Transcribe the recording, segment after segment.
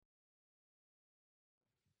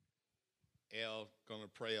El gonna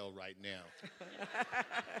pray right now.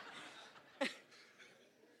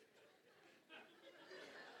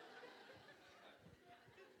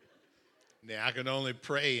 Now, I can only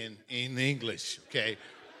pray in English, okay?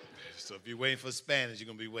 So if you're waiting for Spanish, you're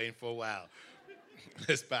going to be waiting for a while.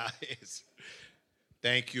 Let's bow our heads.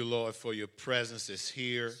 Thank you, Lord, for your presence is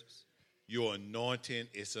here. Your anointing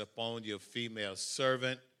is upon your female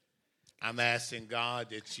servant. I'm asking, God,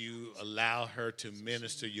 that you allow her to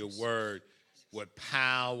minister your word with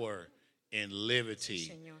power and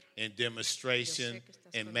liberty and demonstration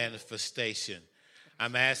and manifestation.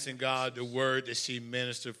 I'm asking, God, the word that she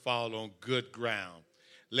ministered fall on good ground.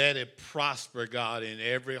 Let it prosper, God, in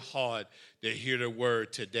every heart that hear the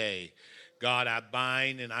word today. God, I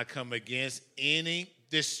bind and I come against any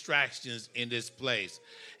distractions in this place.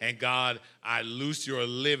 And God, I loose your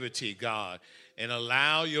liberty, God, and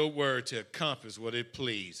allow your word to accomplish what it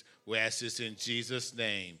please. We ask this in Jesus'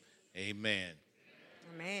 name. Amen.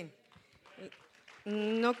 Amén.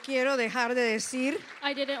 No quiero dejar de decir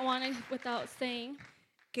I didn't want to without saying,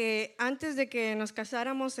 que antes de que nos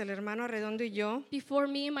casáramos, el hermano Arredondo y yo before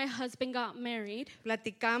me and my husband got married,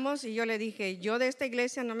 platicamos y yo le dije, yo de esta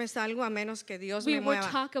iglesia no me salgo a menos que Dios we me would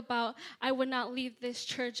mueva. talk about I would not leave this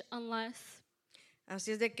church unless.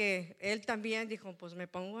 Así es de que él también dijo, pues me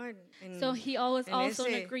pongo en, So he was en also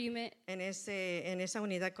in ese- agreement. en esa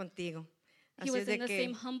unidad contigo. He Así was es de in the que,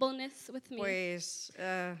 same humbleness with me. pues,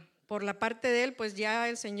 por la parte de él, pues ya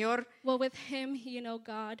el Señor Well, with him, you know,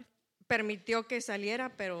 God, permitió que saliera,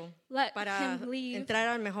 pero let para him leave, entrar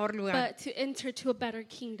al mejor lugar. but to enter to a better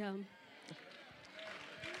kingdom.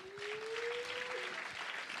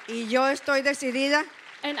 Y yo estoy decidida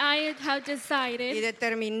And I have y decided,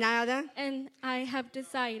 determinada and I have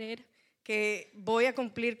decided, que voy a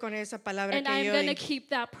cumplir con esa palabra and que I'm yo going to di. keep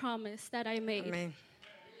that promise that I made. Amén.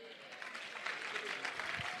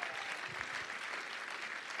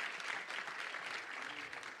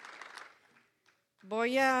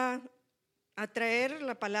 Voy a traer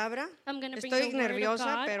la palabra. I'm going to bring Estoy the word of nerviosa,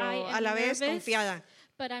 God. pero I a am la vez nervous, confiada.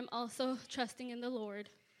 but I'm also trusting in the Lord.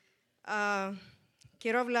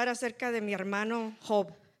 Quiero hablar acerca de mi hermano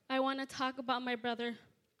Job. I want to talk about my brother,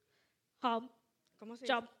 Job. ¿Cómo se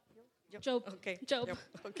Job. llama? Job. Okay. Job.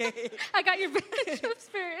 Okay. I got your Job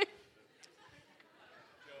spirit.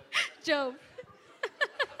 Job.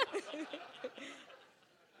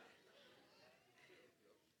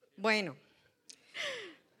 Bueno,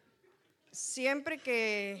 siempre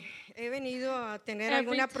que he venido a tener Every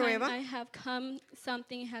alguna time prueba, I have come,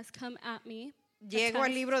 something has come at me. a llego al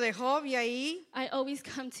test. libro de Job y ahí I always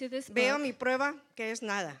come to this veo book mi prueba que es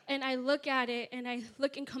nada. and I look at it and I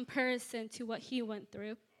look in comparison to what he went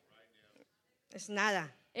through. Es nada.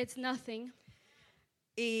 It's nothing.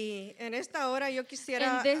 Y en esta hora yo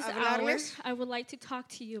quisiera In this hour, hablarles, I would like to talk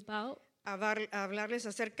to you about hablarles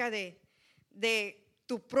acerca de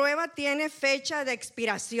tu prueba tiene fecha de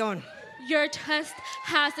expiración. your test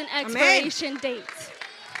has an expiration date.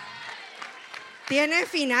 Tiene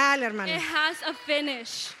final, hermano. It has a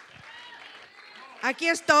finish. Aquí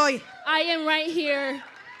estoy I am right here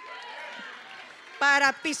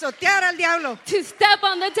para pisotear al diablo, to step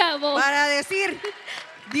on the devil. para decir,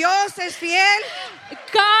 Dios es fiel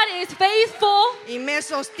God is faithful. y me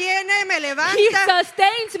sostiene, me He levanta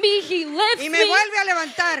sustains me. He lifts y me. me vuelve a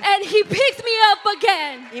levantar And he picks me up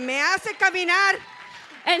again. y me hace caminar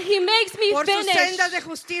And he makes me por sus sendas de finish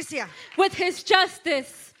justicia, with his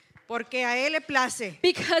justice. porque a Él le place.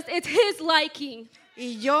 Because it's his liking.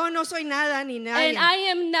 Y yo no soy nada ni nadie, And I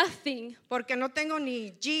am nothing. porque no tengo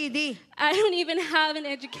ni GED, I don't even have an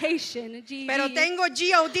education, a GED. pero tengo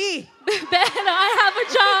GOD. But I have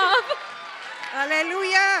a job.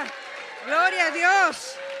 Aleluya. Gloria a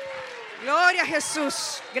Dios. Gloria a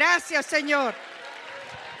Jesús. Gracias, Señor.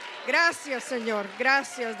 Gracias, Señor.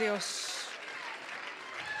 Gracias, Dios.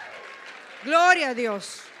 Gloria a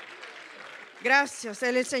Dios. Gracias.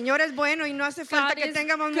 El Señor es bueno y no hace falta God que is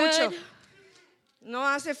tengamos good. mucho. No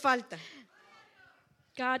hace falta.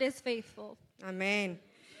 God is faithful. Amén.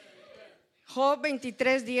 Job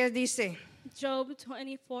 23:10 dice, Job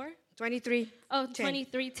 24. 23, Oh,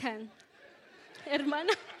 10. 23:10.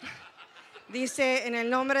 Hermana, dice en el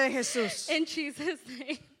nombre de Jesús, in Jesus'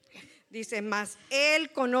 name. dice, mas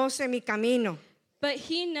Él conoce mi camino. But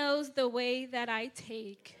he knows the way that I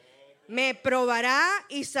take. Me probará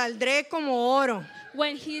y saldré como oro.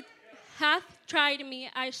 When he hath tried me,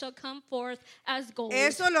 I shall come forth as gold.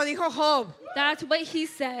 Eso lo dijo Job. That's what he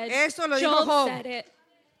said. Eso lo dijo Job Job. said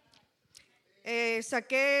it.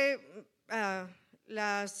 Saqué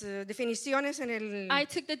las definiciones en el, I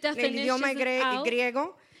took the en el idioma definitions out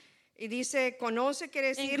griego y dice, conoce quiere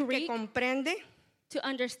decir que Greek. comprende, To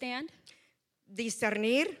understand,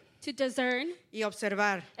 discernir to discern, y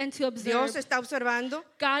observar. and to observe. Dios está observando,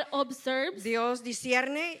 God observes, Dios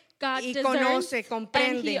discierne God y discerns, conoce, and He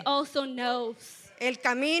comprende. also knows. El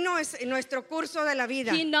camino es nuestro curso de la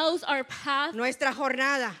vida, He knows our path, nuestra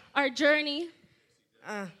jornada. our journey.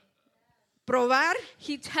 Probar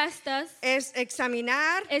He tests us. es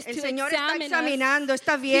examinar. Is El to Señor está examine us. examinando,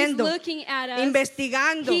 está He's viendo, looking at us.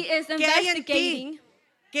 investigando. He is ¿Qué hay en ti? investigating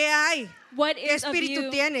 ¿Qué hay? what ¿Qué is of espíritu you,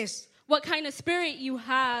 tienes? what kind of spirit you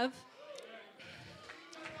have.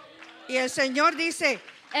 Y el Señor dice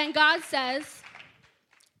And God says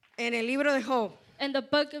en el libro de Job, in the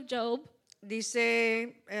book of Job,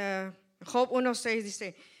 dice Job 1:6,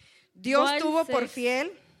 dice, Dios tuvo por 1:6.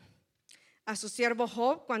 fiel a su siervo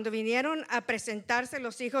Job cuando vinieron a presentarse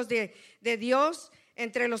los hijos de Dios,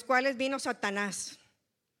 entre los cuales vino Satanás.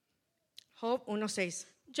 Job 1:6.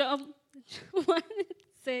 Job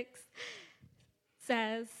 1:6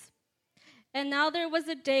 says, and now there was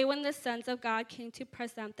a day when the sons of God came to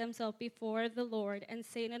present themselves before the Lord, and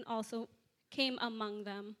Satan also came among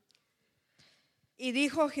them. Y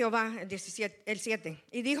dijo Jehová, el 7,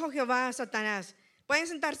 y dijo Jehová a Satanás, ¿pueden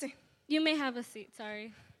sentarse? You may have a seat,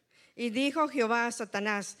 sorry. Y dijo Jehová a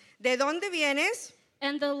Satanás, ¿de dónde vienes?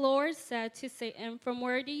 And the Lord said to Satan, from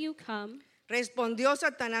where do you come? Respondió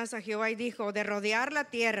Satanás a Jehová y dijo, de rodear la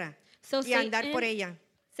tierra So y andar por ella.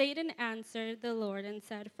 Satan answered the Lord and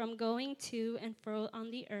said, from going to and fro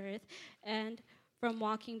on the earth, and from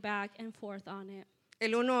walking back and forth on it.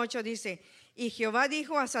 El 1:8 dice, y Jehová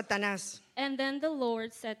dijo a Satanás, And then the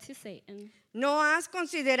Lord said to Satan, ¿no has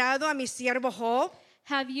considerado a mi siervo Job,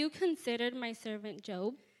 have you considered my servant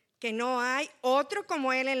Job, que no hay otro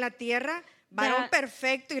como él en la tierra, varón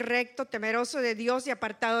perfecto y recto, temeroso de Dios y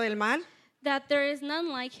apartado del mal? that there is none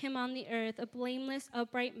like him on the earth, a blameless,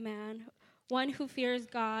 upright man, one who fears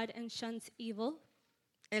God and shuns evil?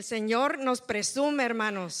 El Señor nos presume,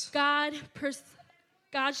 hermanos.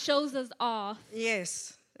 God shows us off.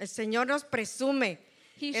 Yes, el Señor nos presume.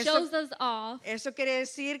 He Eso- shows us off. Eso quiere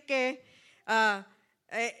decir que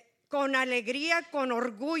con alegría, con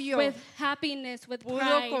orgullo, With happiness, with pudo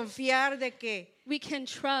pride, confiar de que we can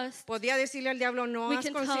trust. podía decirle al diablo, ¿no We has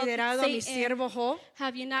can tell considerado a mi Satan, siervo Job?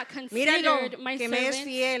 Have you not Míralo, considered my que me es servant?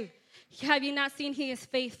 fiel. Have you not seen he is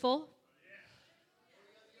faithful?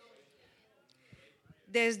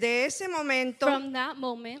 Desde ese momento From that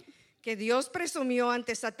moment, que Dios presumió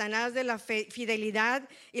ante Satanás de la fidelidad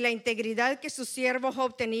y la integridad que su siervo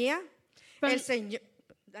Job tenía, From- el Señor...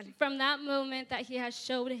 Dale. from that moment that he has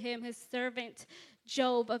showed him, his servant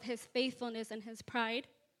Job, of his faithfulness and his pride,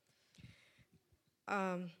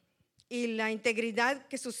 Y la integridad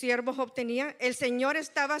que su siervo Job tenía, el Señor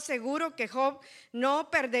estaba seguro que Job no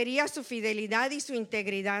perdería su fidelidad y su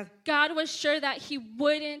integridad. God was sure that he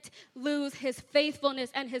wouldn't lose his faithfulness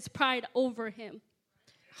and his pride over him.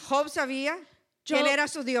 Job sabía quién Job- era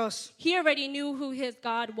su Dios. He already knew who his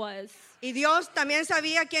God was. Y Dios también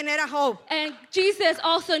sabía quién era Job. And Jesus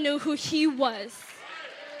also knew who he was.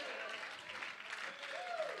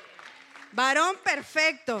 Varón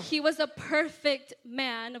perfecto, He was a perfect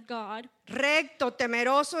man of God, recto,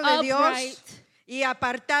 temeroso de Dios upright, y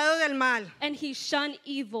apartado del mal. and he shunned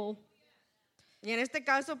evil. Y en este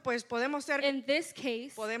caso, pues podemos In this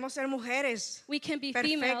case, ser mujeres we can be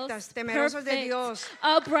perfectas, females, temerosos de perfect, Dios,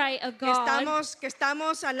 upright of que God.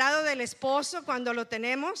 estamos al lado del esposo cuando lo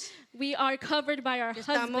tenemos, We are covered by our que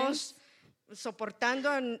husbands. estamos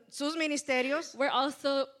soportando en sus ministerios, We're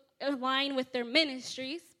also aligned with their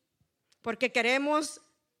ministries porque queremos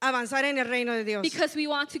avanzar en el reino de Dios. because we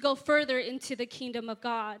want to go further into the kingdom of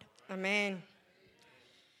God. Amén.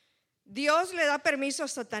 Dios le da permiso a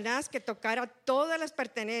Satanás que tocara todas las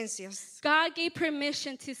pertenencias, God gave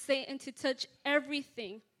permission to Satan to touch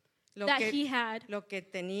everything lo that que, he had, lo que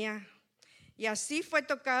tenía. Y así fue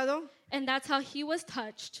tocado. and that's how he was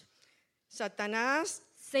touched. Satanás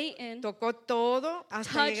Satan tocó todo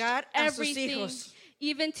hasta touched llegar a sus everything, hijos.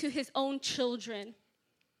 even to his own children.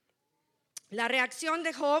 La reacción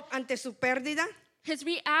de Job ante su pérdida, His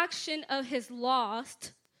reaction of his loss,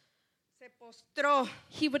 se postró.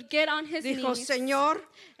 he would get on his Dijo, knees Señor,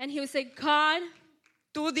 and he would say, God,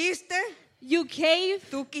 tú diste, you gave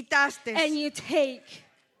tú quitaste. and you take.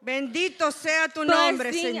 Bendito sea tu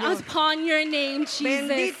nombre, Blessing Señor. upon your name, Jesus.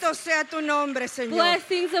 Bendito sea tu nombre, Señor.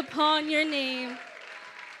 Blessings upon your name.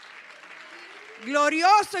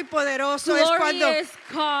 Glorioso y poderoso es cuando Glorious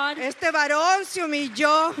God. este varón se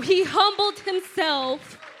humilló He humbled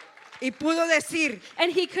himself, y pudo decir,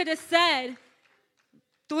 and he could have said,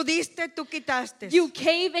 tú diste, tú quitaste. you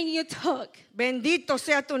gave and you took. Bendito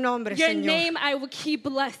sea tu nombre, Your Señor. name I will keep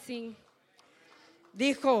blessing.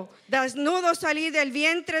 Dijo, desnudo salí del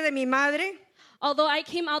vientre de mi madre Although I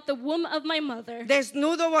came out the womb of my mother,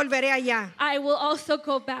 desnudo volveré allá. I will also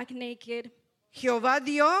go back naked. Jehová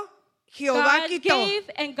dio, Jehová God quitó. gave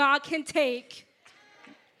and God can take.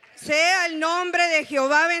 Sea el nombre de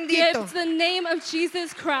Jehová bendito. Give the name of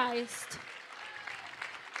Jesus Christ.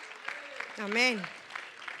 Amén.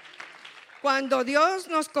 Cuando Dios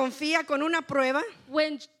nos confía con una prueba,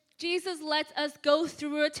 When Jesus lets us go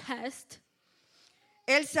through a test,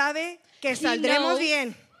 Él sabe que He saldremos knows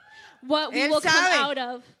bien. what we Él will come sabe. out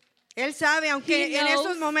of. Él sabe, aunque He en knows.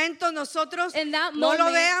 esos momentos nosotros In that no lo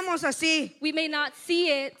moment, veamos así, We may not see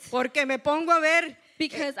it porque me pongo a ver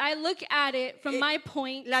because I look at it from my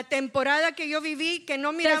point. la temporada que yo viví, que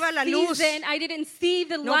no The miraba la luz. season, I didn't see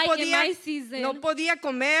the No light in podía, my season. no podía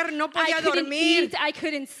comer, no I podía couldn't dormir, eat, I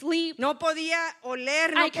couldn't sleep, no podía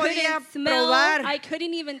oler, no I podía couldn't smell, probar. I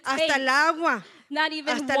couldn't even Hasta taste, el agua. not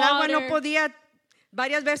even Hasta el agua water. no podía.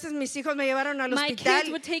 Varias veces mis hijos me llevaron al My hospital. kids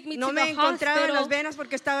would take me No to me the encontraban hospital. las venas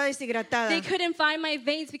porque estaba deshidratada. They couldn't find my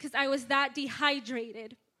veins because I was that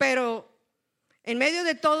dehydrated. Pero en medio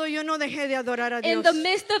de todo yo no dejé de adorar a Dios. In the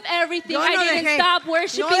midst of everything, Yo I no didn't dejé. stop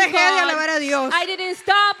worshiping No dejé de God. alabar a Dios. I didn't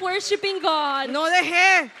stop worshiping God. No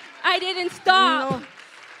dejé. I didn't stop. No.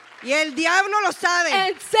 Y el diablo lo sabe.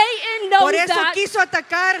 And Satan knows Por eso that. quiso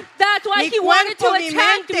atacar That's why mi he wanted to cuerpo, mi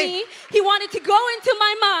attack mente. me. He wanted to go into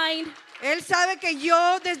my mind. Él sabe que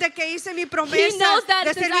yo desde que hice mi He promesa knows that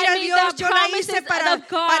de since servir I a made Dios, that yo la hice promises para of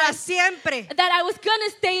God, para siempre. That I was going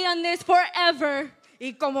to stay on this forever.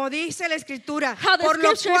 Y como dice la escritura, How the por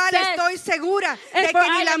lo scripture cual says, estoy segura and de for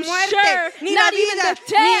que ni I la am muerte, sure ni la not even vida, the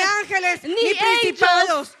ni death, ángeles, ni ni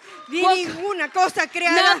principados, ni will- ninguna cosa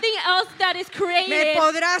creada Nothing else that is me created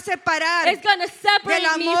podrá separar is going to separate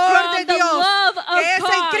del me amor from de the Dios love of que es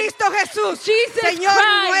en God. Cristo Jesús, Jesus Señor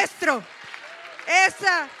Christ. nuestro.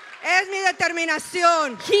 Esa es mi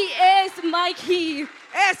determinación. He is my key.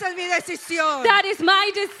 Esa es mi decisión. That is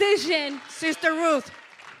my decision. Sister Ruth,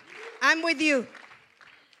 I'm with you.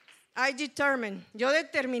 I determined. Yo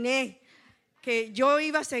determiné que yo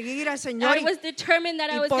iba a seguir al Señor I was determined that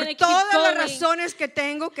I y was por going to keep todas las going. razones que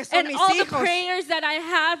tengo, que son And mis all the hijos. prayers that I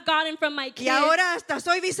have gotten from my Y kids. ahora hasta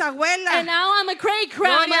soy bisabuela. And now I'm a great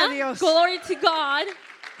Gloria a grandma. Dios. Glory to God.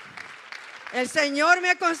 El Señor me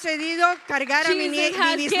ha concedido cargar a mi Jesus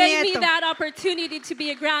has mi given me bisnieto. that opportunity to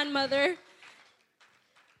be a grandmother.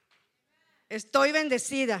 Estoy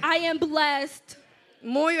bendecida, I am blessed.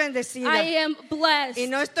 muy bendecida. I am blessed. Y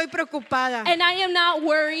no estoy preocupada. And I am not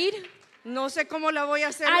worried. No sé cómo la voy a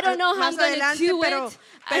hacer I don't know how más I'm gonna adelante, do pero, it,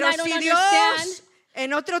 and I don't si understand. Dios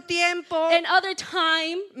en otro tiempo In other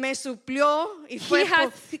time, me suplió y fue He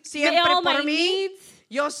has siempre met all por my mí, needs.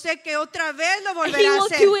 yo sé que otra vez lo He volverá a will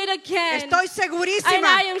hacer. do it again. Estoy And segurísima.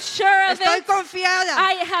 I am sure of Estoy it. confiada.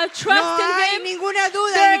 I have trust No in hay Him. ninguna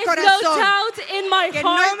duda There en mi is no corazón doubt in my que no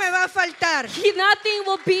heart. me va a faltar. Nothing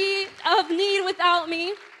will be of need without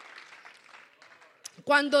me.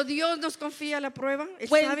 Cuando Dios nos confía la prueba, Él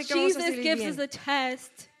When sabe que vamos a Jesus salir gives bien. us a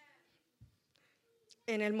test,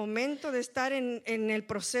 En el momento de estar en el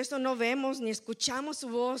proceso no vemos ni escuchamos su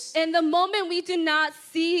voz. in the moment we do not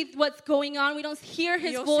see what's going on, we don't hear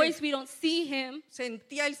His Yo sé. voice, we don't see Him.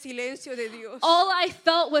 Sentía el silencio de Dios. All I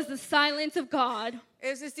felt was the silence of God.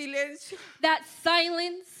 Ese silencio. That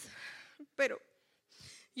silence, Pero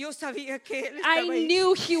yo sabía que Él I estaba ahí.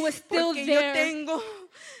 knew He was still Porque yo there. tengo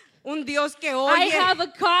un Dios que I oye, have a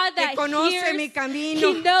God that conoce hears, mi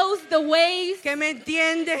camino, He knows the ways, que me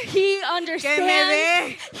entiende, He ve.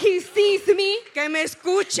 understands, He sees me, que me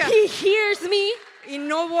escucha. He hears me, Y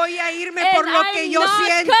no voy a irme and por lo que I'm yo not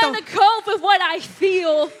siento. gonna cope with what I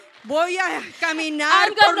feel. Voy a caminar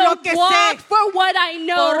I'm por lo gonna que walk sé. for what I Por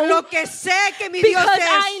know, lo que sé que mi Dios because es.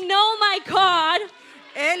 I know my God.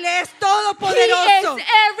 Él es He todopoderoso. is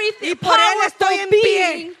everything, Y por Él estoy powerful en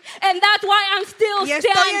pie. being, and that's why I'm still Y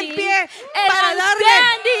estoy standing. en pie And para I'm darle,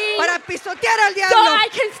 standing para pisotear al so diablo. I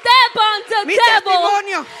can step on the Mi devil.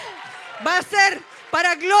 testimonio va a ser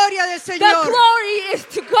para gloria del The Señor. glory is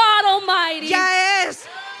to God Almighty.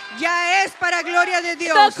 Ya es para gloria de The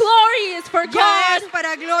Dios. glory is for Ya God. es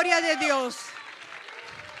para gloria de Dios.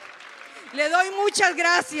 Le doy muchas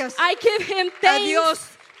gracias I give Him a thanks Dios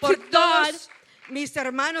por to God todos mis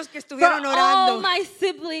hermanos que for estuvieron all orando, my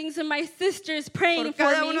siblings and my sisters praying por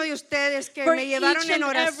for cada uno me, de ustedes que for me llevaron each en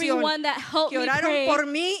and everyone oración, that helped que me oraron pray, por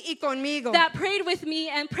mí y conmigo. that prayed with me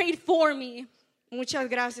and prayed for me. Muchas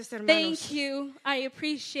gracias, hermanos. Thank you. I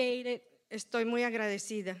appreciate it. Estoy muy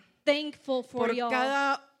agradecida Thankful for por y'all.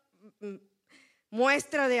 cada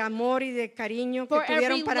muestra de amor y de cariño que For every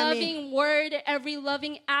tuvieron para mí. loving word, every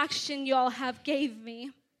loving action y'all have gave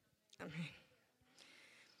me.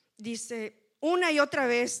 Dice, una y otra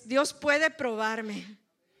vez, Dios puede probarme.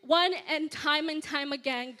 one and time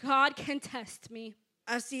again, God can test me.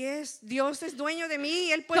 Así es, Dios es dueño de mí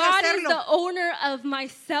y Él puede God is hacerlo the owner of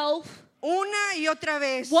myself. una y otra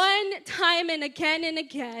vez. One time and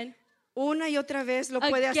again. Una y otra vez lo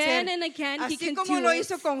puede Again hacer. and again, he Así can como do lo it.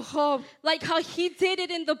 hizo con Job. Like how he did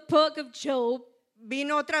it in the book of Job.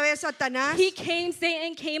 Vino otra vez Satanás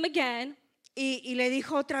Satan came again y le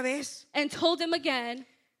dijo otra vez, and told him again,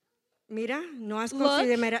 mira, no has look,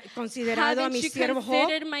 considerado a haven't mi you siervo Job.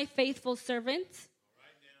 considered my faithful servant?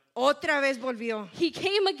 Otra vez volvió. He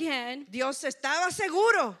came again. Dios estaba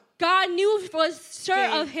seguro. God was sure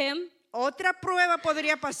Que of him. Otra prueba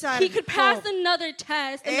podría pasar. He could pass Job. another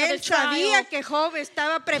test, another Él sabía trial. que Job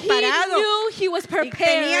estaba He preparado knew he was y tenía el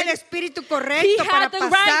prepared. espíritu He correcto para had the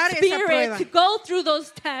pasar right esa spirit prueba. to go through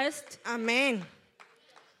those tests. Amén.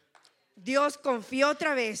 Dios confió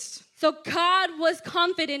otra vez So God was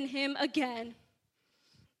confident in him again.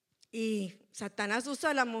 y Satanás usa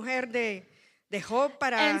a la mujer de Job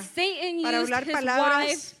para And Satan para used hablar his palabras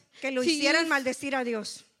wife que lo to hicieran use- maldecir a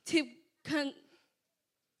Dios. to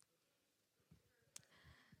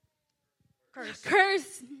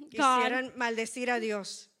curse God. Hicieran maldecir a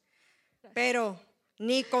Dios. Pero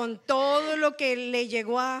ni con todo lo que le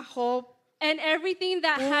llegó a Job, And everything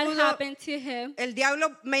that had Pudo- happened to him. el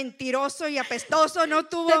diablo mentiroso y apestoso no The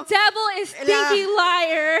tuvo devil is stinky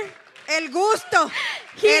liar. el gusto,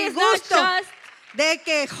 He el is not gusto just de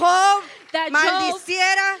que Job that Job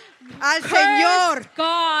maldiciera al cursed Señor.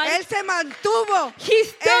 God. Él se mantuvo He en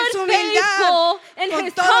su stood humildad, faithful in con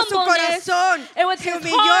his todo su humbleness corazón, and with se his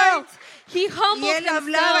humilló. heart. He Y humbled él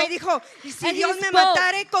hablaba y himself. dijo, y si And he Dios me spoke.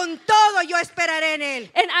 matare con todo, yo esperaré en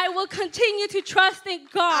Él. And I will continue to trust in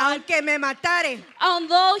God, Aunque me matare,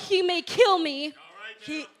 although he may kill me.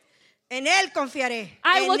 en Él confiaré.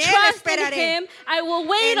 I En will Él trust in esperaré. him. I will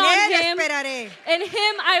wait En on Él him. esperaré. In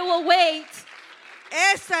him I will wait.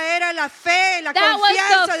 Esa era la fe, la That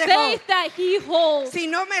confianza was the de Job. faith that he holds. Si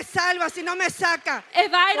no me salva, si no me saca,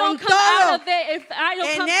 If I don't con come out todo, of it, if I don't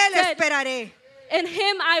en come Él good, esperaré. in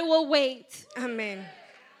him I will wait. Amén.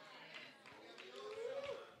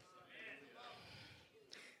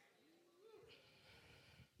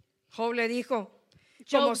 Job le dijo,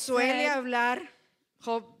 como Job suele said- hablar,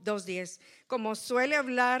 Job 2:10, como suele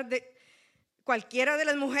hablar de cualquiera de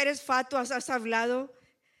las mujeres fatuas, has hablado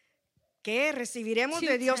que recibiremos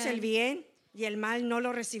de Dios el 2:10. bien y el mal no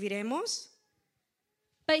lo recibiremos.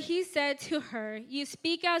 But he said to her, you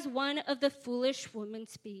speak as one of the foolish women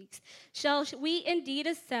speaks. Shall we indeed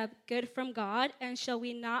accept good from God, and shall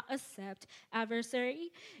we not accept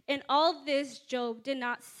adversary? In all this, Job did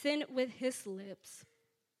not sin with his lips.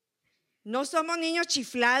 No somos niños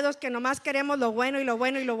chiflados que nomás queremos lo bueno y lo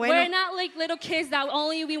bueno y lo bueno. We're not like little kids that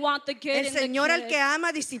only we want the good El in the Señor al good. que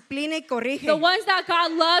ama disciplina y corrige. The ones that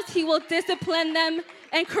God loves, he will discipline them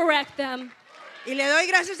and correct them. Y le doy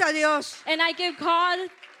gracias a Dios And I give God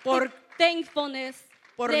Por- thankfulness,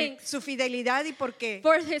 por thanks su fidelidad y porque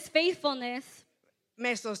for his faithfulness,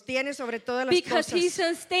 me sostiene sobre todas las because he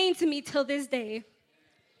cosas. sustains me till this day.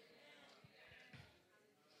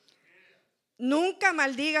 Nunca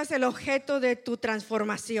maldigas el objeto de tu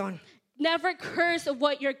transformación. Never curse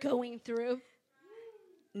what you're going through.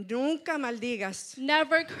 Nunca maldigas.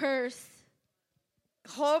 Never curse.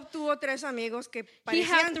 Job tuvo 3 amigos que He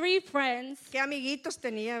had parecían, 3 friends. ¿qué amiguitos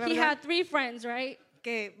tenía, He verdad? had 3 friends, right?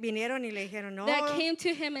 Que vinieron y le dijeron, no, That came to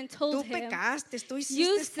him and told tú him, pecaste, tú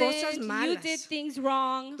you hiciste cosas sinned, you malas. did things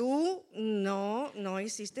wrong, Tú no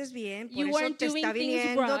hiciste bien, por you eso weren't te doing está things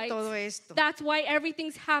viniendo right. todo esto. That's why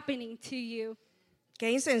everything's happening to you. Qué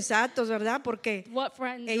insensatos, ¿verdad? Porque What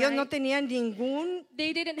friends, ellos no right? tenían ningún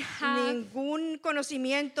They didn't have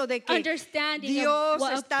conocimiento de que understanding Dios of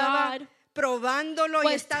estaba God probándolo y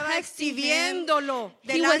was estaba testing him. exhibiéndolo He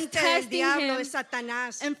was delante del testing diablo, him de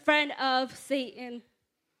Satanás. in front of Satan.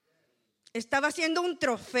 Estaba haciendo un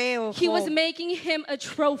trofeo. He was Job. making him a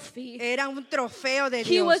trophy. Era un trofeo de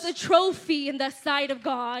He was a Dios. trophy in the sight of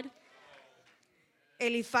God.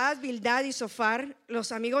 Elifaz, Bildad y Sofar,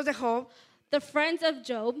 los amigos de Job, The friends of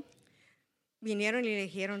Job, vinieron y le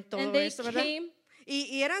dijeron todo and they eso, ¿verdad? came.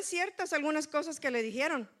 Y eran ciertas algunas cosas que le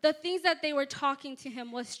dijeron, The things that they were talking to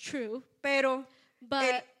him was true, pero but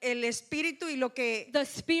el espíritu y lo que the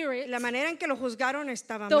spirit, la manera en que lo juzgaron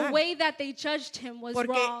estaba the mal. way that they judged him was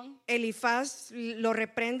Porque wrong. Elifaz lo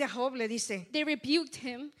reprende a Job, le dice, They rebuked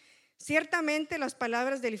him. ciertamente las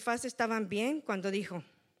palabras de Elifaz estaban bien cuando dijo,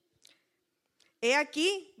 he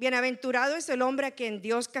aquí, bienaventurado es el hombre a quien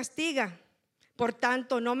Dios castiga. Por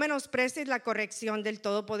tanto, no menosprecies la corrección del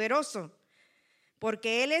Todopoderoso,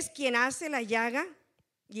 porque Él es quien hace la llaga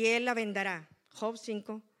y Él la vendará. Job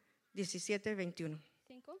 5, 17, 21.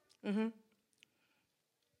 Cinco. Ujú.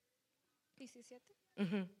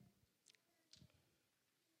 17.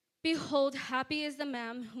 Behold, happy is the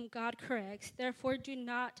man whom God corrects. Therefore, do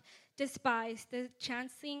not despise the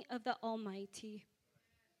chancing of the Almighty.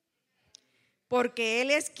 Porque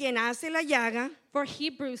Él es quien hace la llaga For he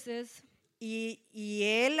bruises, y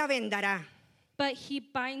Él la vendará. but he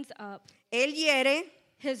binds up. Él hiere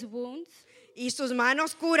His wounds, y sus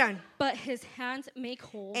manos curan. but his hands make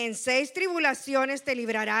whole. En 6 tribulaciones te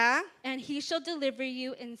librará And he shall deliver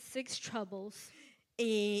you in 6 troubles.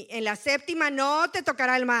 y en la 7ª no te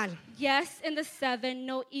tocará el mal. Yes, in the 7,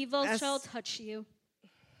 no evil As- shall touch you.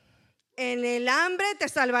 En el hambre te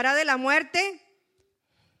salvará de la muerte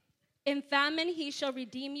In famine he shall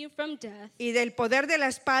redeem you from death, y del poder de la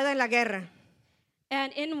espada en la guerra.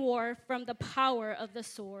 and in war from the power of the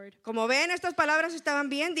sword. Como ven, estas palabras estaban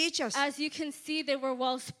bien dichas. As you can see, they were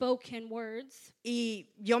well-spoken words. Y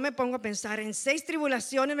yo me pongo a pensar, en 6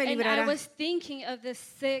 tribulaciones me And I librará was thinking of the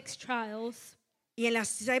 6 trials. y en la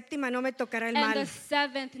 7ª no me tocará el And the mal.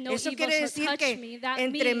 7th, no Eso evil quiere shall decir touch que me. That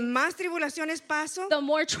entre means más tribulaciones paso, the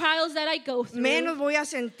more trials that I go through, menos voy a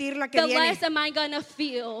sentir la que the viene. less am I going to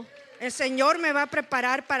feel. El Señor me va a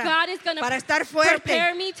preparar God is going para to estar fuerte,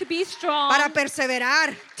 prepare me to be strong, para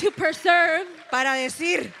perseverar, to preserve, para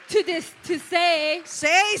decir, to say,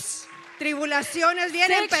 6 tribulaciones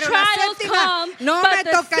vienen, 6 pero la trials 7ª come, no but me the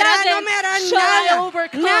tocará, no 7th me hará shall I nada,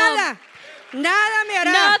 overcome. nada, nada me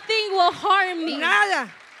hará, nothing will harm me. nada.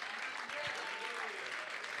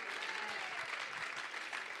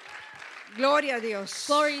 Gloria a Dios.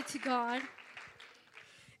 Glory to God.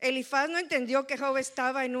 Elifaz no entendió que Job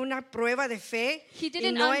estaba en una prueba de fe He y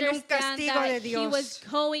didn't no en un understand castigo de that he was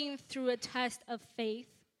Dios. going through a test of faith.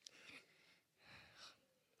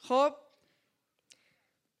 Job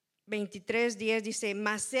 23:10 dice,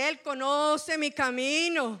 mas él conoce mi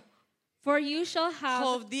camino. For you shall have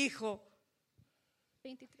Job dijo,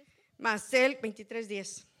 23. mas él,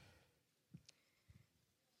 23:10.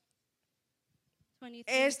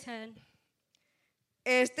 23:10.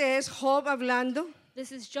 Este es Job hablando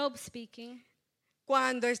This is Job speaking.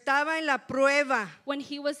 cuando estaba en la prueba. When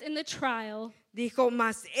he was in the trial, Dijo,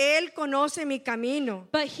 mas él conoce mi camino.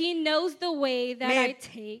 but he knows the way that Me- I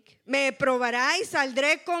take. Me probará y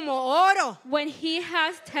saldré como oro. When he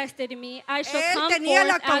has tested me, I shall Él come tenía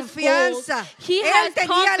la forth as gold. confianza. He Él has tenía la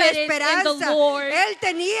confidence in the esperanza. Lord. Él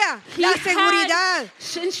tenía He la had seguridad de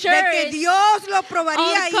que assurance Dios lo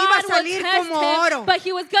probaría y of iba a God will salir test como him, oro. but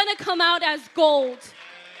he was going to come out as gold.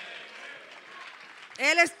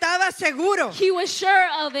 Él estaba seguro. He was sure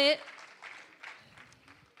of it.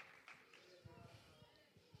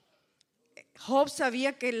 Job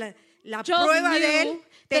sabía que la Job prueba de él knew that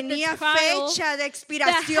the tenía trial fecha de That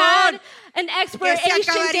expiración, had an que se expiration date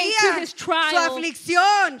to acabaría his su trial.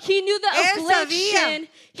 aflicción. He knew the Él sabía affliction.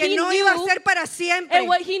 que He no iba a knew, ser para siempre. and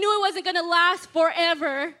what he knew it wasn't going to last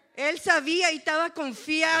forever. Él sabía y estaba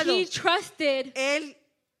confiado. He trusted. Él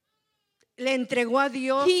le entregó a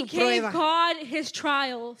Dios He su gave prueba. God his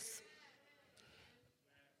trials.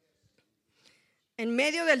 En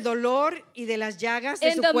medio del dolor y de las llagas de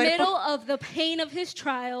In su the cuerpo, middle of the pain of his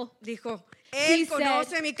trial, dijo, he Él conoce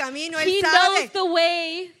said, mi camino, Él he sabe. knows the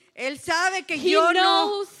way. Él sabe que He yo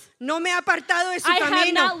knows no me he apartado de su I have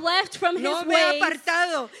camino. not left from his No me he ways.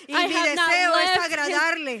 apartado. Y I mi have not deseo es left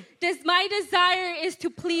agradarle. My desire is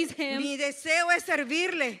to please him. Mi deseo es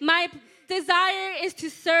servirle. My desire is to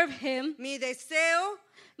serve him. Mi deseo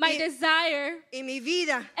My y, desire y mi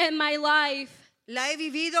vida and my life la he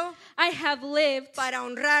vivido I have lived para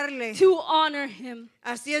honrarle. to honor him.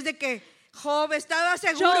 Así es de que Job estaba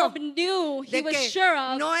seguro Job knew, he de was que sure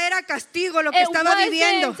of, no era castigo lo que it estaba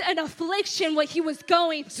viviendo. wasn't an affliction what he was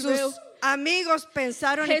going through. Sus amigos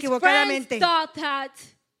pensaron His friends equivocadamente. thought that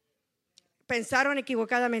Pensaron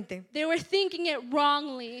equivocadamente. they were thinking it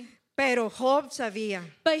wrongly, Pero Job sabía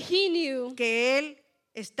but he knew que él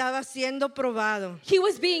estaba siendo probado. he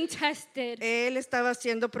was being tested, Él estaba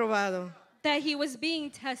siendo probado. that he was being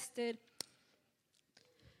tested.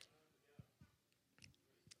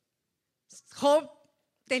 Job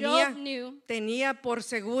Job knew, tenía por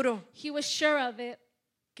seguro he was sure of it,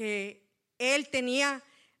 que él tenía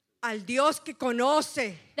al Dios que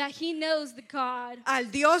conoce, that he knows the God, al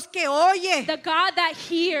Dios que oye, the God that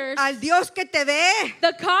hears, al Dios que te ve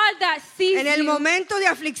the God that sees en el you momento de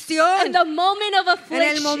in aflicción, the moment of en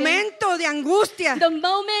el affliction, momento de angustia, the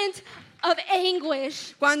moment of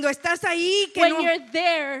anguish, cuando estás ahí when you're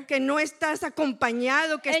there que no estás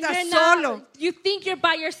acompañado, que and estás you're solo, not, you think you're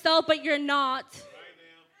by yourself, but you're not.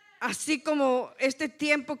 así como este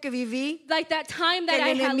tiempo que viví, Like that time que that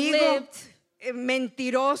I el had enemigo lived,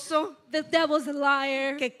 mentiroso the devil's a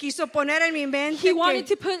liar. que quiso poner en mi mente He wanted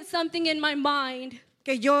que to put something in my mind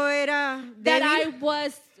que yo era that I débil,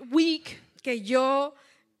 was weak, que yo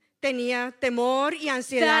tenía temor y that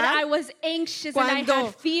ansiedad, I was anxious and I Cuando-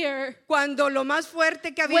 had fear. cuando lo más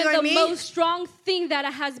fuerte que ha When habido the en mí, most strong thing that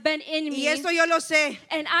has been in y me, eso yo lo sé,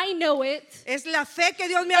 and I know it, es la fe que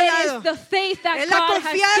Dios me ha it dado, is the faith that Es la God has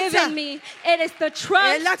confianza. given me. It is the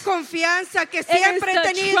trust. es la confianza que It is siempre he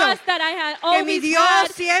the tenido trust that I had que mi always Dios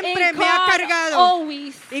had siempre in me ha God, cargado.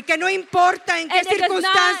 always. y que no importa en qué And it does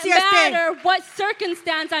not circunstancia esté, matter what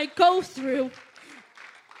circumstance I go through.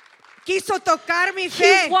 quiso tocar mi He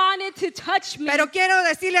fe. wanted to touch me. Pero quiero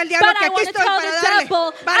decirle al diablo But que I aquí want to estoy tell para the darle,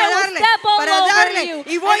 devil, para I will darle, step all para over darle. you.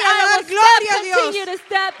 Y voy And a I dar will gloria a continue Dios to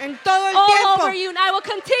step en todo el all tiempo over you. And I will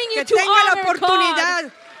continue que to tenga la honor God.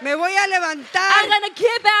 oportunidad. Me voy a levantar I'm going to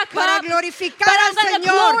get back para up, glorificar but al I'm going to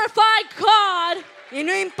Señor. glorify God. Y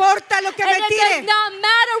no importa lo que And me it does tire, not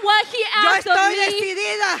matter what He yo asks of estoy me.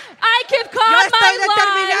 decidida, I give Yo God estoy my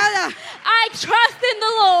determinada. life. I trust in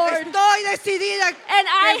the Lord. estoy decidida And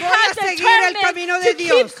I que voy a have seguir el determined camino to de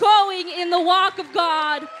Dios. keep going in the walk of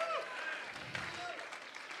God.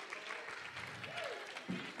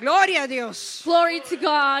 Gloria a Dios. Glory to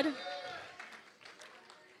God.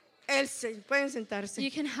 Pueden sentarse. You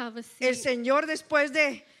can have a El seat. Señor después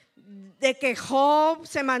de que Job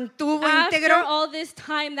se mantuvo After íntegro, all this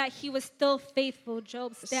time that he was still faithful,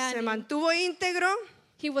 Job se standing, mantuvo íntegro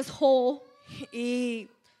he was whole. y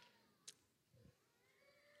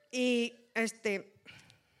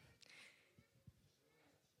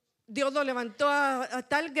Dios lo levantó a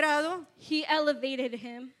tal grado He elevated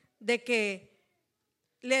him. de que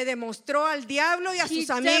le demostró al diablo y a He sus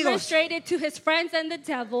amigos demonstrated to his friends and the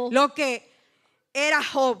devil lo que era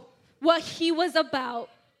Job. what he was about.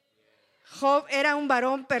 Job era un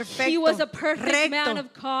varón He perfecto, was a perfect man recto,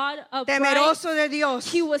 of God, upright. temeroso de Dios,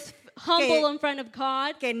 He was humble Que- in front of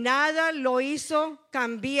God, que nada lo hizo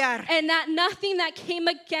cambiar. and that nothing that came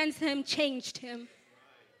against him changed him.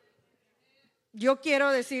 Yo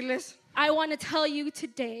quiero decirles I want to tell you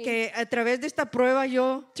today, que a través de esta prueba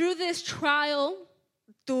yo through this trial,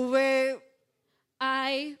 tuve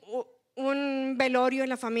I un velorio en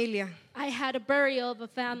la familia had a burial of a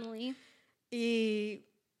family. y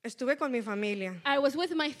estuve con mi familia I was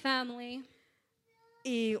with my family,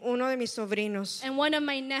 y uno de mis sobrinos and one of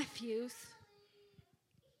my nephews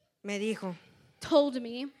me dijo, told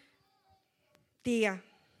me, tía,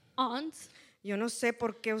 Aunt, yo no sé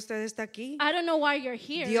por qué usted está aquí. I don't know why you're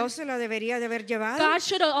here. Dios se la debería de haber llevado God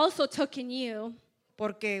should have also taken you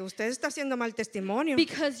porque usted está haciendo mal testimonio.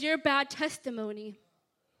 because you're bad testimony.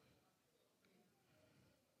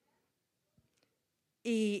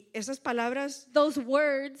 Y esas palabras Those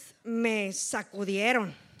words, me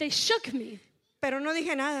sacudieron, they shook me, pero no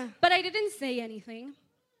dije nada. but I didn't say anything.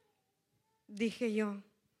 Dije yo,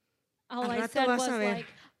 All Al I rato said vas was a ver. like,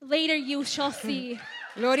 later you shall see.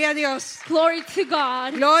 gloria a Dios, Glory to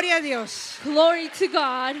God. gloria a Dios, Glory to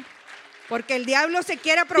God. porque el diablo se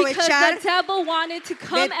quiere Because aprovechar the devil wanted to de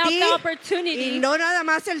come out ti the y opportunity. no nada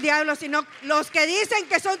más el diablo, sino los que dicen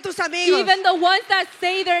que son tus amigos. Even the ones that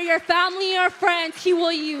say they're your family or friends, he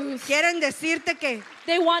will use. Quieren decirte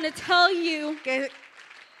They want to tell you que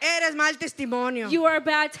eres mal testimonio. you are a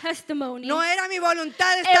bad testimony. No era mi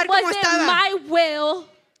voluntad estar It como wasn't estaba. my will.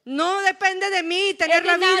 No depende de mí It tener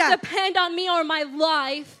la did not vida. depend on me or my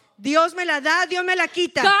life. Dios me la da, Dios me la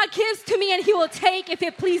quita. God gives to me and he will take if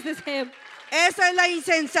it pleases him. Esa es la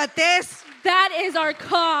insensatez. That is our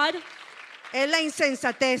God, Es la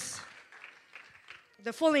insensatez.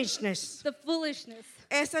 The foolishness. the foolishness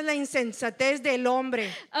Esa es la insensatez del hombre.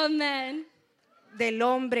 of men Del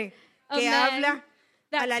hombre que men habla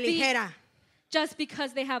that a la speak ligera. just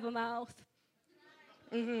because they have a mouth.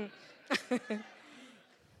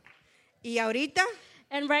 Y ahorita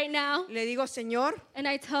And right now, le digo, Señor, and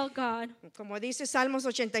I tell God, como dice Salmos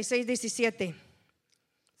 86, 17.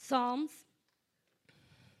 Psalms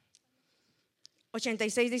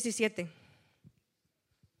 86, 17.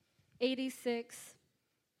 86,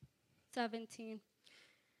 17.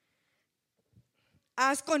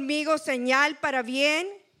 Haz conmigo señal para bien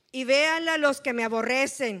y véanla los que me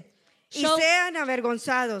aborrecen y Show- sean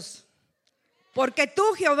avergonzados. Porque tú,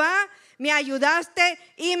 Jehová, me ayudaste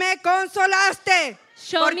y me consolaste.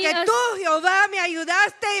 Show me Porque a- tú, Jehová, me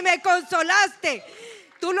ayudaste y me consolaste.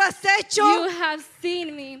 Tú lo has hecho. You have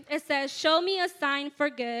seen me. It says, show me a sign for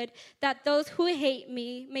good, that those who hate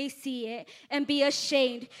me may see it and be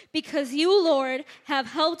ashamed, because you, Lord, have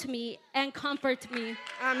helped me and comforted me.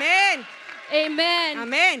 Amén. Amen.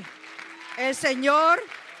 Amén. El Señor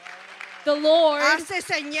The Lord hace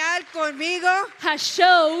señal conmigo has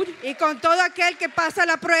showed y con todo aquel que pasa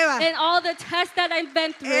la prueba. in all the tests that I've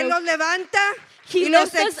been Él through. los levanta He y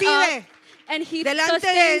los lifts us exhibe. up And He delante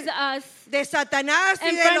sustains us de Satanás y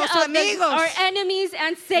in de front los of amigos, our enemies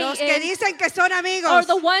and los que Satan, dicen que son or amigos.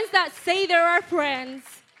 the ones that say they're our friends.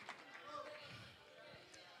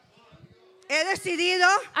 He decidido,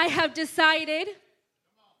 I have decided,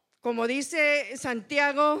 como dice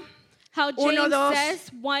Santiago, how 1, James 2,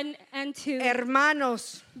 says, 1 and 2,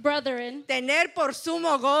 hermanos, brethren, tener por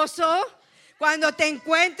sumo gozo cuando te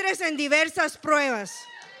encuentres en diversas pruebas.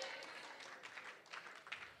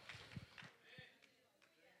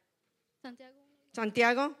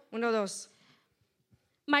 Santiago 1, 2.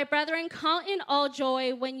 my brethren, count in all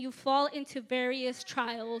joy when you fall into various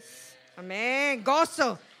trials. Amén,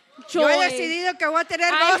 gozo. Joy. Yo he decidido que voy a tener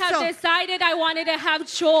I have gozo. decided I wanted to have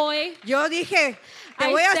joy. Yo dije, te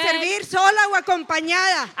I voy a said, servir sola o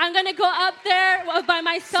acompañada. I'm going to go up there by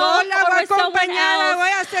myself Sola or o with someone acompañada, voy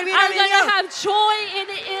else. a servir a I'm mi going Dios. to have joy in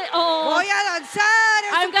it all. Voy a danzar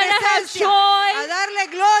en I'm su gonna have presencia, joy. a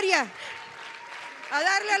darle gloria, a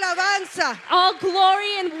darle alabanza. All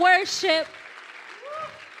glory and worship.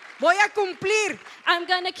 Voy a cumplir I'm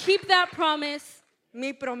going to keep that promise.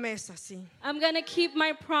 mi promesa, sí. I'm going to keep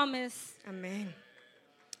my promise. Amén.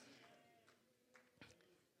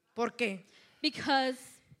 ¿Por qué? Because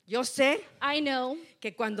Yo sé I know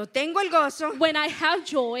que cuando tengo el gozo, when I have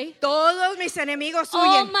joy, todos mis enemigos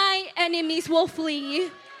all huyen. my enemies will flee.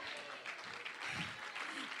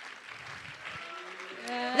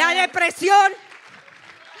 La depresión,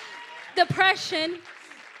 Depression,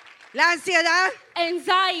 la ansiedad,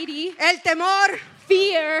 anxiety, el temor,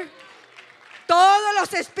 fear, todos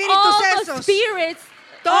los espíritus all the esos, spirits,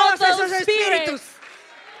 all todos those esos spirits espíritus,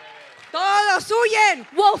 todos huyen.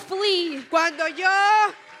 will flee. Cuando yo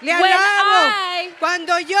le When alabo,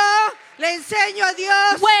 cuando yo le enseño a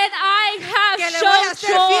Dios When I que have le voy a shown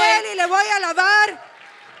ser joy, fiel y le voy a alabar,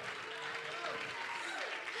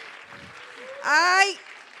 hay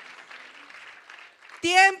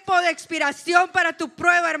tiempo de expiración para tu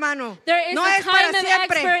prueba, hermano. there is No a es para time of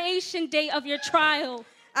siempre. expiration date of your trial.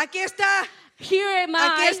 Aquí está, Here am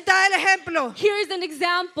aquí I. está el ejemplo. Here is an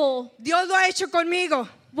example. Dios lo ha hecho conmigo.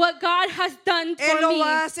 What God has done Él for lo me.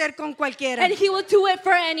 va a hacer con cualquiera. And He will do it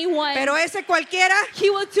for anyone. Pero ese cualquiera He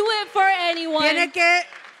will do it for anyone. tiene que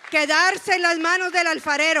quedarse en las manos del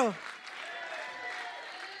alfarero.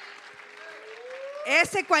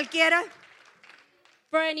 Ese cualquiera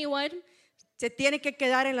For anyone. se tiene que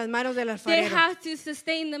quedar en las manos del They alfarero. have to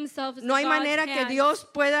sustain themselves No hay in God's manera que hands. Dios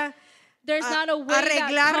pueda There's not a way that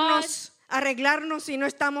God arreglarnos si no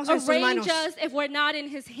estamos en sus manos. arrange us if we're not in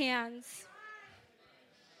His hands.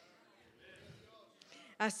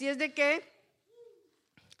 Así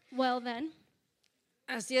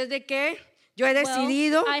es de que yo he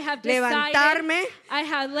decidido I have levantarme I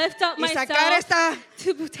have lifted up y sacar myself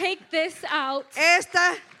to take this out.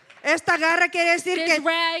 esta garra quiere decir This que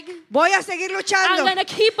rag. voy a seguir luchando, I'm gonna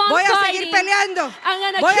keep on voy a fighting. seguir peleando, I'm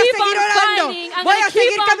gonna voy a keep seguir on orando, fighting. I'm voy gonna a seguir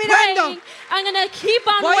keep on caminando, praying. I'm gonna keep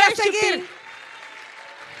on voy a worshiping. seguir,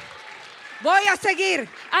 voy a seguir.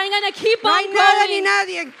 I'm gonna keep No hay on nada ni going.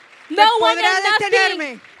 nadie que No one podrá and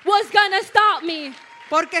detenerme, nothing was gonna stop me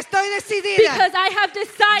porque estoy decidida. because I have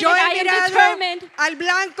decided, Yo I he am mirado determined al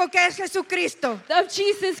blanco que es Jesucristo. of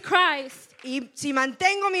Jesus Christ. Y si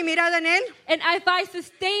mantengo mi mirada en Él, And if I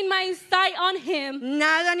sustain my sight on Him,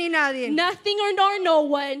 nada ni nadie nothing or nor no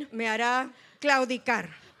one me hará claudicar.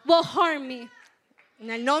 will harm me. En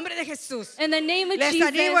el nombre de Jesús. In the name of Les Jesus,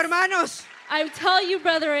 animo, hermanos, I tell you,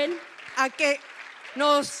 brethren, a que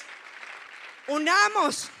nos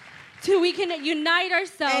unamos till we can unite en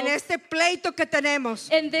ourselves este pleito que tenemos,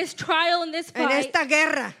 in this trial, in this en fight, esta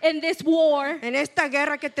guerra, in this war, en esta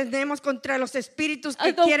guerra que tenemos contra los espíritus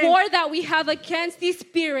que the quieren war that we have against these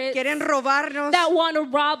spirits robarnos that want to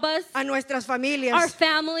rob us, a nuestras our familias.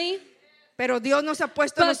 family. Pero Dios nos ha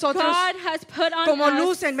puesto a But nosotros God has put on como us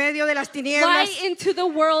luz en medio de las tinieblas light into the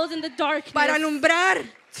world in the darkness para alumbrar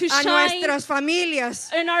to a shine nuestras familias.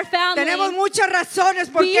 in our family. Tenemos muchas razones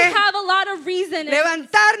por We qué have a lot of reason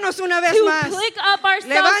levantarnos una vez to más. pick up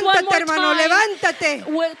ourselves one Levántate, more hermano, time.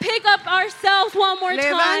 levántate. Pick up ourselves one more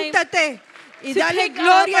time. Levántate y To dale pick up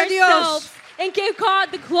gloria a Dios. ourselves and give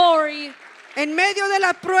God the glory. En medio de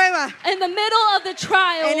la prueba, In the middle of the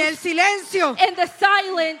trial, en el silencio, in the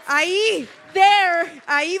silence, ahí there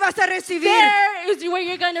vas a recibir is where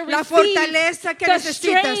you're going to la receive fortaleza que the necesitas.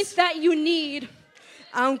 strength that you need.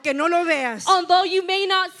 aunque no lo veas. Although you may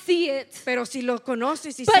not see it, Pero si lo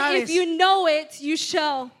conoces y but sabes, if you know it, you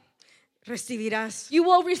shall. recibirás, You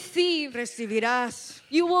will receive. recibirás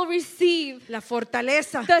You will receive la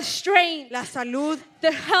fortaleza, the strength, la salud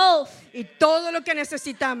the health, y todo lo que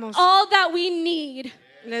necesitamos all that we need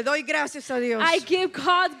Le doy gracias a Dios I give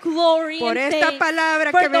God glory por and esta thanks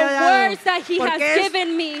palabra for que me ha the dado. words that He has Porque es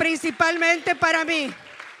given me. principalmente para mí,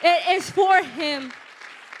 It is for Him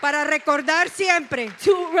para recordar siempre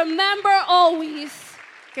to remember always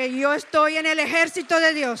que yo estoy en el ejército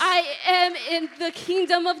de Dios I am in the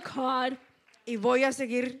kingdom of God, y voy a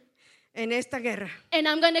seguir en esta guerra, and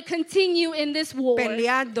I'm going to continue in this war,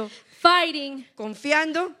 peleando, fighting,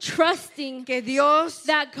 confiando trusting que Dios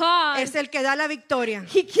that God, es el que da la victoria.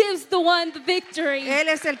 He gives the one the victory. Él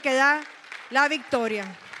es el que da la victoria.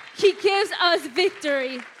 He gives us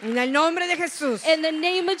victory. En el nombre de Jesús. In the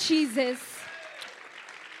name of Jesus,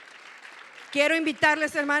 Quiero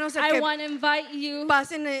invitarles, hermanos, a I que want to invite you.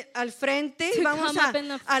 pasen al frente y To vamos come a up in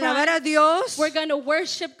the alabar front. a Dios We're going to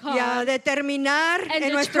worship y a God determinar and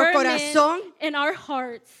en nuestro determine corazón in our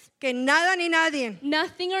hearts, que nada ni nadie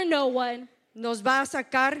nothing or no one nos va a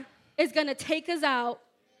sacar is going to take us out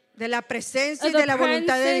de la presencia y of de the la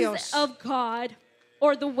voluntad de presence Dios. of God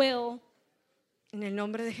or the will. En el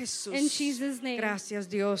nombre de Jesús. In Jesus' name. Gracias,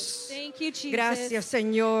 Dios. Thank you, Jesus. Gracias,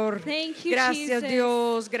 Señor. Thank you, Gracias, Jesus.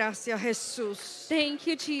 Dios. Gracias, Jesús. Thank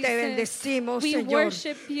you, Jesus. Te bendecimos, We Señor,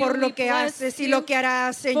 worship you, por lo we que bless haces y you lo que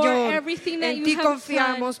harás, for Señor. everything that En you ti have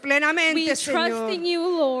confiamos done. plenamente, We trust Señor. in you,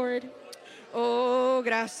 Lord, Oh,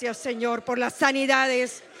 gracias, Señor, por las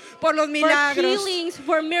sanidades, por los for milagros. healings,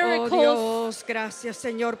 for Oh, miracles, Dios, gracias,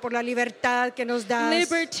 Señor, por la libertad que nos das.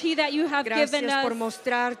 liberty that you have given Gracias por us.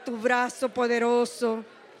 mostrar tu brazo poderoso.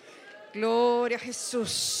 Gloria a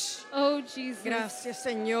Jesús. Oh, Jesus. Gracias,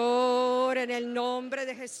 Señor, en el nombre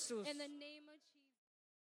de Jesús. In the name